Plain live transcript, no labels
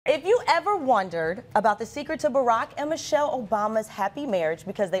wondered about the secret to Barack and Michelle Obama's happy marriage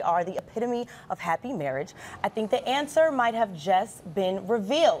because they are the epitome of happy marriage, I think the answer might have just been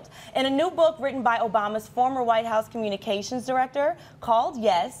revealed. In a new book written by Obama's former White House communications director called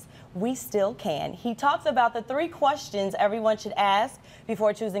Yes, We Still Can, he talks about the 3 questions everyone should ask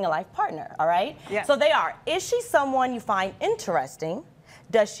before choosing a life partner, all right? Yes. So they are, is she someone you find interesting?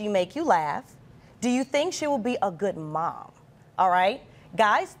 Does she make you laugh? Do you think she will be a good mom? All right?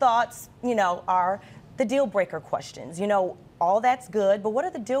 Guys' thoughts, are the deal breaker questions. All that's good, but what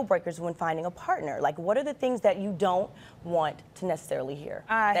are the deal breakers when finding a partner? Like, what are the things that you don't want to necessarily hear?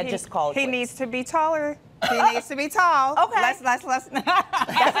 He needs to be taller. He needs to be tall. Okay. Let's. That's a deal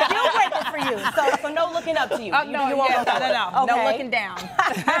breaker for you. So no looking up to you. No, Okay. no looking down.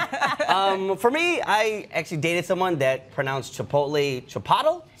 For me, I actually dated someone that pronounced Chipotle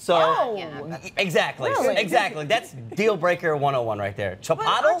Chipotle. So exactly, Really? exactly. That's deal breaker 101 right there. But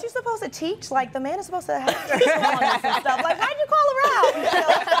Chipotle. aren't you supposed to teach? Like, the man is supposed to have to teach on this and stuff. Like, why'd you call her out?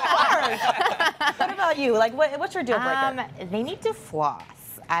 What about you? Like, what's your deal breaker? They need to floss.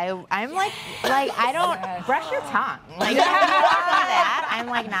 I'm like I don't brush your tongue. Like, that, I'm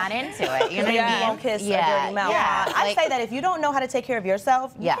like not into it. You know what I mean? Won't kiss a dirty mouth. Yeah. I say that if you don't know how to take care of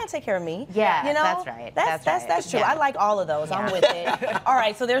yourself, you can't take care of me. Yeah, that's right. That's true. Yeah. I like all of those. Yeah. I'm with it. All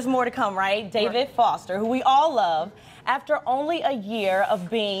right, so there's more to come, right? David Foster, who we all love, after only a year of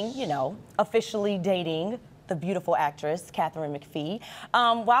being, officially dating the beautiful actress, Katharine McPhee.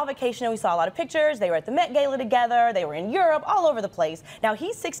 While vacationing, we saw a lot of pictures. They were at the Met Gala together. They were in Europe, all over the place. Now,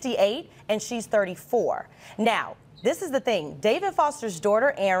 he's 68 and she's 34. Now, this is the thing. David Foster's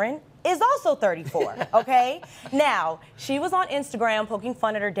daughter, Erin, is also 34, okay? Now, she was on Instagram poking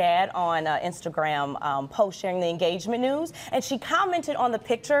fun at her dad on Instagram post sharing the engagement news, and she commented on the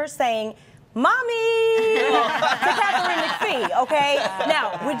picture saying, "Mommy!" to Katharine McPhee, okay?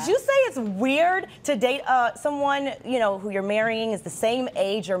 Now, would you say it's weird to date someone, who you're marrying is the same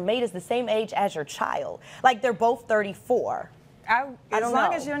age or mate is the same age as your child? Like, they're both 34. As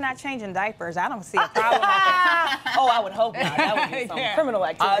long as you're not changing diapers, I don't see a problem with that. Oh, I would hope not. That would be some criminal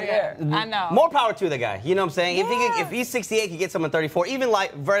activity there. I know. More power to the guy. You know what I'm saying? Yeah. If he's 68, he gets someone 34. Even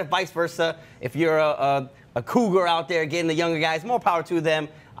like vice versa. If you're a cougar out there getting the younger guys, more power to them.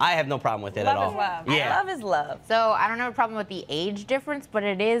 I have no problem with it at all. Love is love. Yeah. Love is love. So I don't have a problem with the age difference, but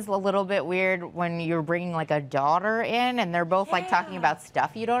it is a little bit weird when you're bringing like a daughter in and they're both like talking about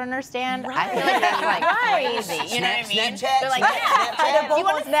stuff you don't understand. Right. I feel like that's like crazy. You know what I mean? Snapchat. They're like, Snapchat. do you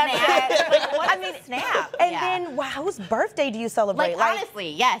want to snap? Like, what I is mean, a snap? And then, wow, whose birthday do you celebrate? Like, honestly,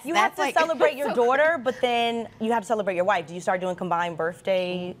 yes. You have that's to celebrate your daughter, but then you have to celebrate your wife. Do you start doing combined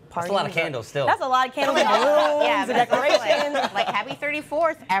birthday parties? That's a lot of candles still. That's a lot of candles and balloons and but it's decorations. like happy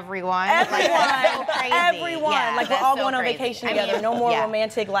 34th, everyone. Everyone, so crazy. everyone. Yeah, Like, we're that's all so going on crazy. vacation I mean, together. No more yeah.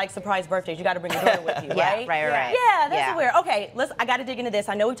 romantic, surprise birthdays. You got to bring your daughter with you, right? Right. Yeah, that's weird. Okay, I got to dig into this.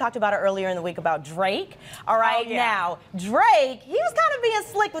 I know we talked about it earlier in the week about Drake. All right, now, Drake, he was kind of being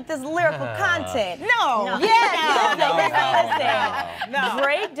slick with this lyrical content. No. Listen.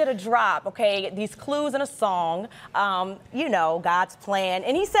 Drake did a drop, okay, these clues in a song, God's plan,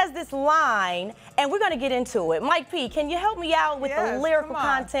 and he says this line, and we're going to get into it. Mike P, can you help me out with the lyrical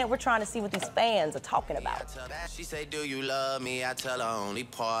content? We're trying to see what these fans are talking about. She say, do you love me? I tell her only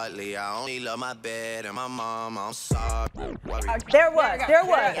partly. I only love my bed and my mom. I'm sorry. There it was.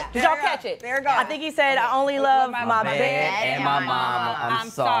 Did y'all catch it? There it goes. I think he said, I only love my bed and my mom. I'm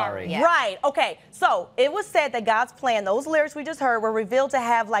sorry. Yeah. Right, okay. So it was said that God's plan, those lyrics we just heard, were revealed to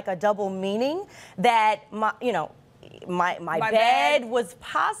have like a double meaning, that my bed was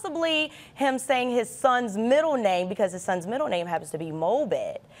possibly him saying his son's middle name because his son's middle name happens to be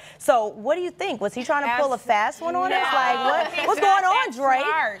Mobed. So what do you think? Was he trying to pull a fast one on us? Like, what's going on, Drake?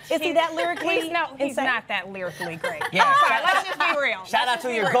 Is he that lyrically He's not that lyrically great. Yeah. Let's just be real. Shout out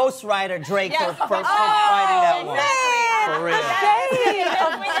to your ghostwriter, Drake, for writing that one. For real.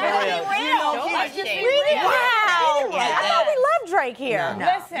 Wow. I thought we loved Drake here.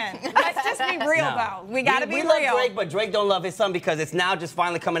 Listen, let's just be real, though. We got to be we real. love Drake, but Drake don't love his son because it's now just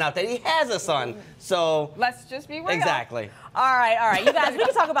finally coming out that he has a son. So let's just be real. Exactly. All right. You guys, we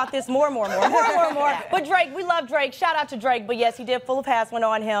can talk about this more. But Drake, we love Drake. Shout out to Drake. But yes, he did pull a fast one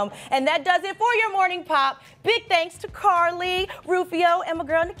on him. And that does it for your Morning Pop. Big thanks to Carly, Rufio, and my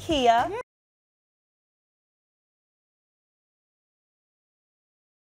girl Nakia.